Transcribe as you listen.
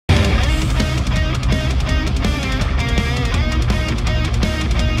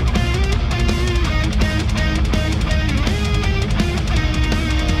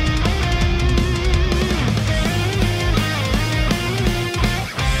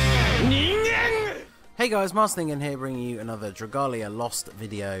Hey guys, Marsling here bringing you another Dragalia Lost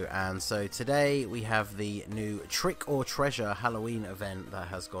video, and so today we have the new Trick or Treasure Halloween event that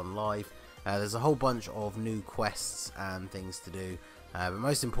has gone live. There's a whole bunch of new quests and things to do, but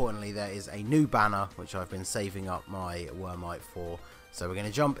most importantly there is a new banner which I've been saving up my Wormite for, so we're going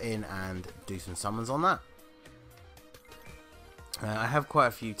to jump in and do some summons on that. I have quite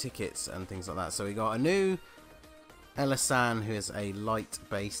a few tickets and things like that, so we got a new Elisan who is a light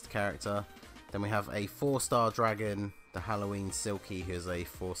based character. Then we have a 4-star dragon, the Halloween Silky, who is a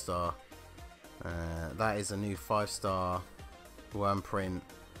 4-star. That is a new 5-star worm print.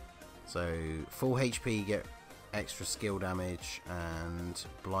 So full HP, get extra skill damage and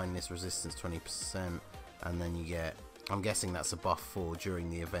blindness resistance 20%. And then you get, I'm guessing that's a buff for during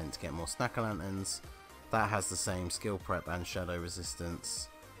the event to get more snacker lanterns. That has the same skill prep and shadow resistance.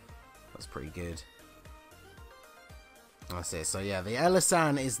 That's pretty good. That's it. So yeah, the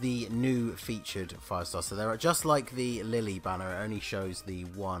Elisan is the new featured 5-star. So they're just like the Lily banner, it only shows the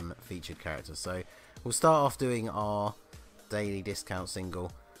one featured character. So we'll start off doing our daily discount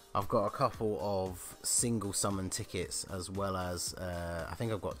single. I've got a couple of single summon tickets as well as I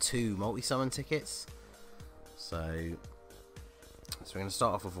think I've got 2 multi-summon tickets. So we're going to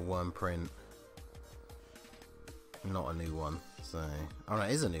start off with a worm print. Not a new one. So oh no,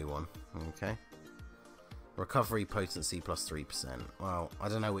 it is a new one. Okay. Recovery potency plus 3%. Well, I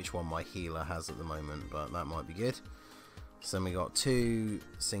don't know which one my healer has at the moment, but that might be good. So then we got 2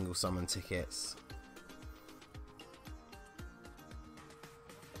 single summon tickets.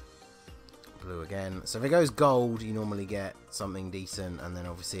 Blue again. So if it goes gold, you normally get something decent, and then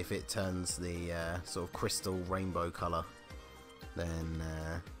obviously if it turns the sort of crystal rainbow colour, then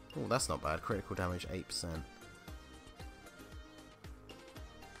oh, that's not bad. Critical damage 8%.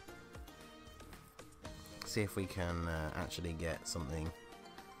 See if we can actually get something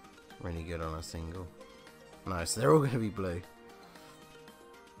really good on a single. No, so they're all going to be blue.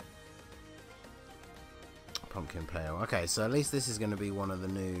 Pumpkin Pale. Okay, so at least this is going to be one of the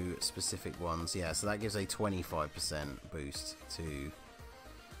new specific ones. Yeah, so that gives a 25% boost to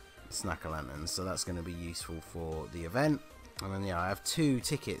snacker lanterns. So that's going to be useful for the event. And then yeah, I have 2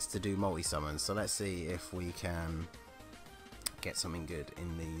 tickets to do multi-summons. So let's see if we can get something good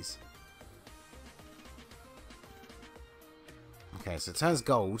in these. Okay, so it turns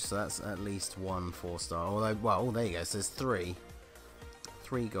gold, so that's at least 1 4-star. Although, well, oh, there you go. So there's 3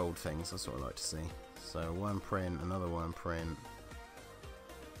 gold things. That's what I like to see. So worm print, another worm print.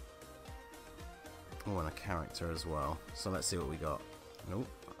 Oh, and a character as well. So let's see what we got. Nope,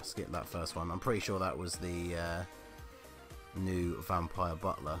 I skipped that first one. I'm pretty sure that was the new Vampire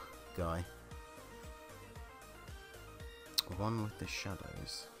Butler guy. One with the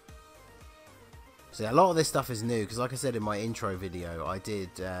shadows. So yeah, a lot of this stuff is new, because like I said in my intro video, I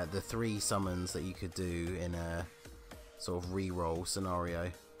did the 3 summons that you could do in a sort of re-roll scenario.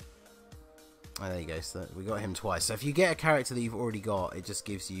 Oh, there you go, so we got him twice. So if you get a character that you've already got, it just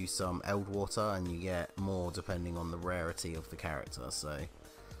gives you some Eld Water, and you get more depending on the rarity of the character, so...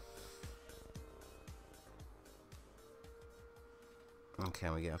 Okay,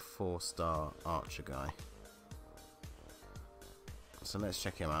 we get a 4-star archer guy. So let's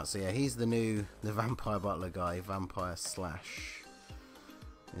check him out. So yeah, he's the Vampire Butler guy. Vampire Slash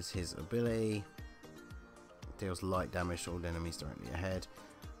is his ability. Deals light damage to all enemies directly ahead.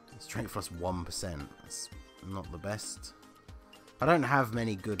 Strength plus 1%. That's not the best. I don't have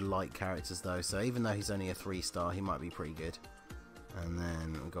many good light characters though, so even though he's only a 3-star, he might be pretty good. And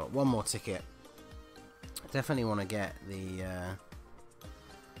then we've got 1 more ticket. Definitely want to get the...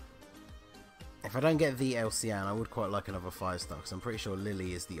 If I don't get the Elcian, I would quite like another 5-star, because I'm pretty sure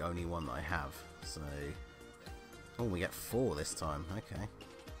Lily is the only one that I have. So, oh, we get 4 this time. Okay.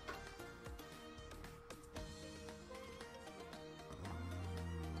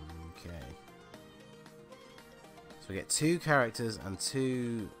 Okay. So we get 2 characters and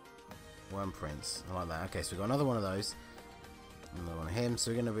 2 worm prints. I like that. Okay, so we've got another one of those. Another one of him.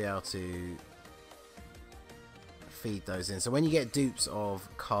 So we're going to be able to feed those in. So when you get dupes of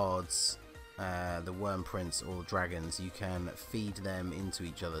cards... the worm prints or dragons, you can feed them into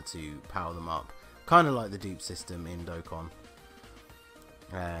each other to power them up, kind of like the dupe system in Dokkan.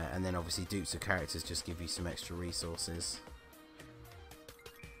 And then obviously dupes of characters just give you some extra resources.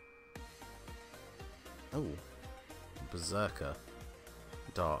 Oh, Berserker,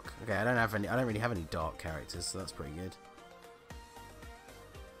 dark. Okay, I don't really have any dark characters, so that's pretty good.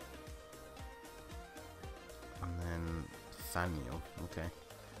 And then Thaniel. Okay.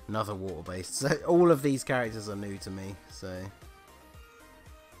 Another water-based. So all of these characters are new to me, so...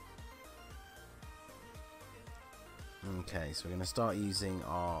 Okay, so we're going to start using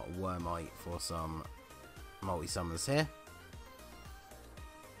our Wormite for some multi-summons here.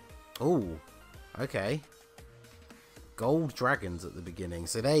 Oh, okay. Gold dragons at the beginning.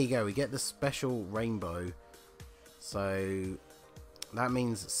 So there you go. We get the special rainbow. So that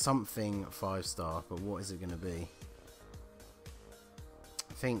means something 5-star. But what is it going to be?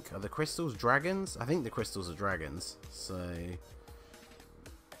 I think, are the crystals dragons? I think the crystals are dragons. So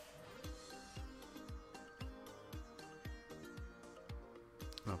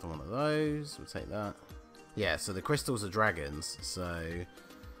another one of those. We'll take that. Yeah, so the crystals are dragons. So I'm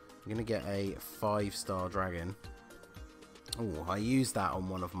going to get a 5-star dragon. Oh, I used that on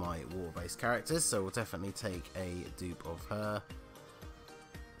one of my water-based characters, so we'll definitely take a dupe of her.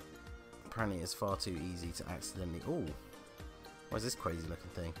 Apparently it's far too easy to accidentally... Oh, what is this crazy looking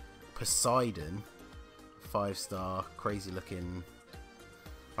thing? Poseidon, 5-star, crazy looking...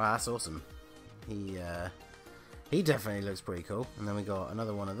 Wow, that's awesome. He definitely looks pretty cool. And then we got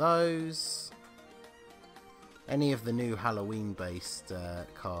another one of those. Any of the new Halloween-based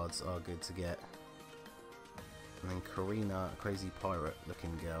cards are good to get. And then Karina, a crazy pirate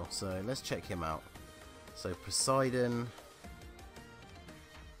looking girl. So let's check him out. So Poseidon's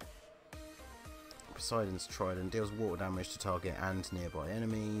trident deals water damage to target and nearby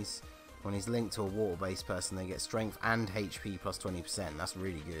enemies. When he's linked to a water-based person, they get strength and HP plus 20%. That's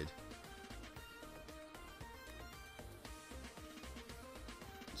really good.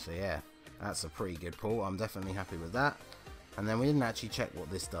 So yeah, that's a pretty good pull. I'm definitely happy with that. And then we didn't actually check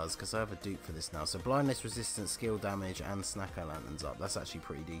what this does, because I have a dupe for this now. So blindness, resistance, skill damage, and snacker lanterns up. That's actually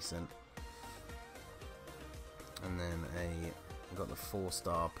pretty decent. And then we've got the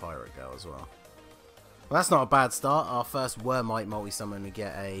 4-star pirate girl as well. Well, that's not a bad start. Our first Wormite multi-summon, we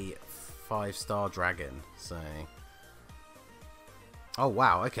get a 5-star dragon. So, oh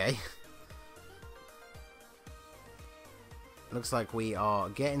wow, okay. Looks like we are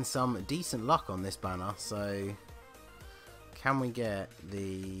getting some decent luck on this banner. So can we get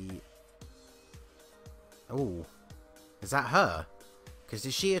the... Oh, is that her? Because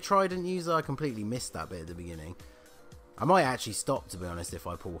is she a trident user? I completely missed that bit at the beginning. I might actually stop, to be honest, if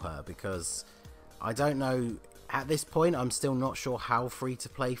I pull her, because I don't know. At this point, I'm still not sure how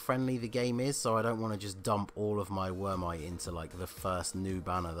free-to-play friendly the game is, so I don't want to just dump all of my Wormite into like the first new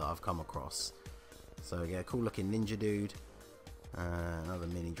banner that I've come across. So yeah, cool looking ninja dude. Another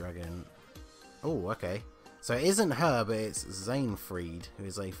mini dragon. Oh, okay. So it isn't her, but it's Zanefried, who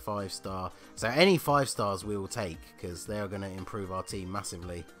is a 5-star. So any 5-stars we will take, because they are going to improve our team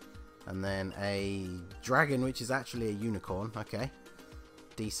massively. And then a dragon, which is actually a unicorn. Okay.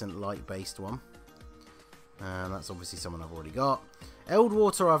 Decent light-based one. That's obviously someone I've already got.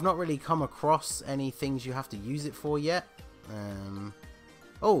 Eldwater, I've not really come across any things you have to use it for yet.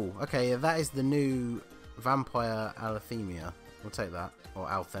 Oh, okay, that is the new Vampire Althemia. We'll take that. Or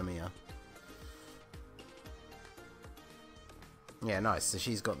Althemia. Yeah, nice. So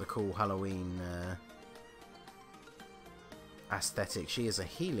she's got the cool Halloween aesthetic. She is a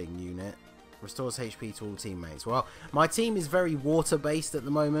healing unit. Restores HP to all teammates. Well, my team is very water-based at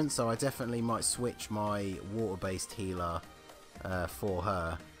the moment, so I definitely might switch my water-based healer for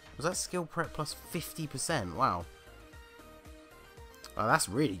her. Was that skill prep plus 50%? Wow. Oh, that's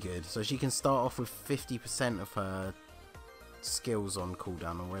really good. So she can start off with 50% of her skills on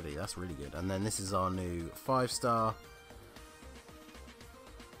cooldown already. That's really good. And then this is our new 5-star.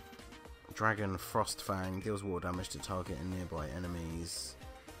 Dragon Frostfang deals water damage to target and nearby enemies.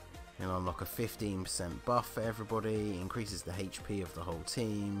 He'll unlock a 15% buff for everybody. Increases the HP of the whole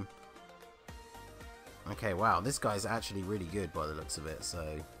team. Okay, wow, this guy's actually really good by the looks of it.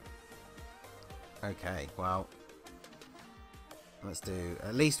 So, okay, well, let's do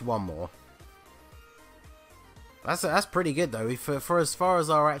at least one more. That's pretty good though. For as far as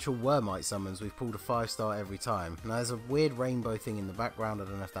our actual Wormite summons, we've pulled a 5-star every time. Now there's a weird rainbow thing in the background. I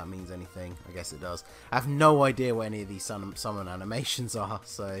don't know if that means anything. I guess it does. I have no idea what any of these summon animations are.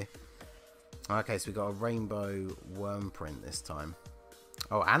 So, okay, so we got a rainbow worm print this time.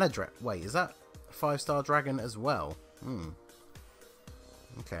 Oh, and a wait, is that a 5-star dragon as well?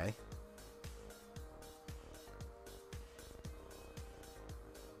 Okay.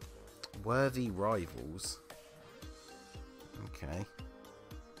 Worthy rivals. Okay.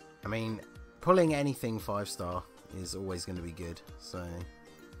 I mean, pulling anything 5-star is always going to be good, so...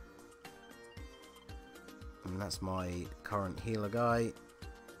 And that's my current healer guy.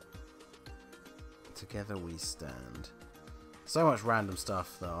 Together we stand. So much random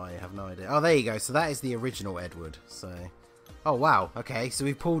stuff that I have no idea. Oh, there you go. So that is the original Edward, so... Oh, wow. Okay, so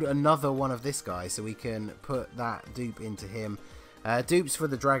we pulled another one of this guy, so we can put that dupe into him. Dupes for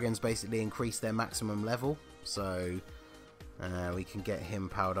the dragons basically increase their maximum level, so... We can get him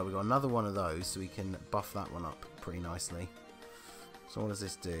powered up. We've got another one of those, so we can buff that one up pretty nicely. So what does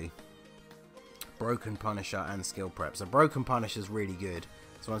this do? Broken Punisher and Skill Prep. So Broken Punisher is really good.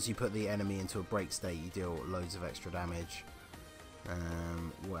 So once you put the enemy into a break state, you deal loads of extra damage.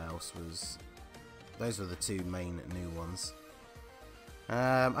 What else was... Those were the two main new ones.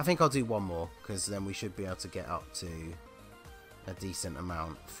 I think I'll do one more, because then we should be able to get up to a decent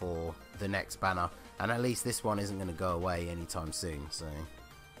amount for the next banner. And at least this one isn't going to go away anytime soon, so...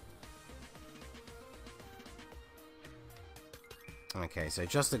 Okay, so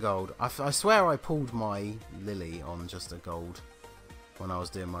just a gold. I swear I pulled my Lily on just a gold when I was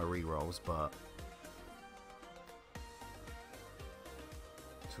doing my rerolls, but...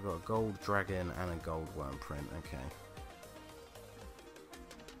 So we've got a gold dragon and a gold worm print, okay.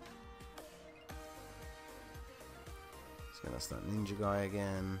 So that's that ninja guy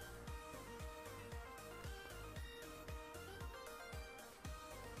again.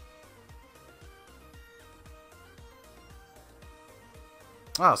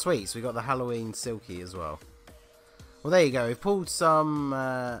 Oh, sweet. So we got the Halloween Silky as well. Well, there you go. We've pulled some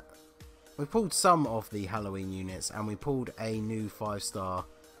of the Halloween units, and we pulled a new 5-star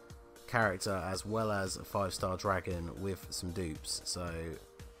character as well as a 5-star dragon with some dupes. So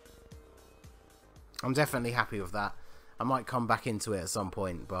I'm definitely happy with that. I might come back into it at some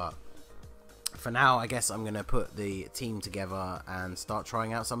point, but for now, I guess I'm going to put the team together and start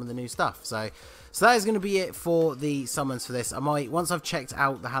trying out some of the new stuff. So that is going to be it for the summons for this. I might, once I've checked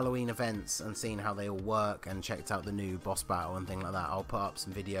out the Halloween events and seen how they all work and checked out the new boss battle and things like that, I'll put up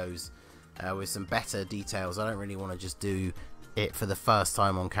some videos with some better details. I don't really want to just do it for the first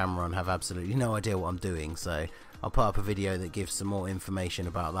time on camera and have absolutely no idea what I'm doing. So I'll put up a video that gives some more information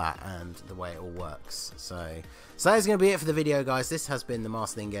about that and the way it all works. So that is going to be it for the video, guys. This has been the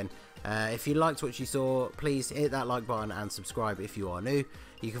Masked Ningen. If you liked what you saw, please hit that like button and subscribe if you are new.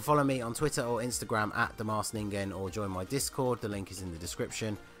 You can follow me on Twitter or Instagram at the Masked Ningen, or join my Discord. The link is in the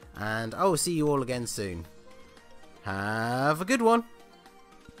description. And I will see you all again soon. Have a good one.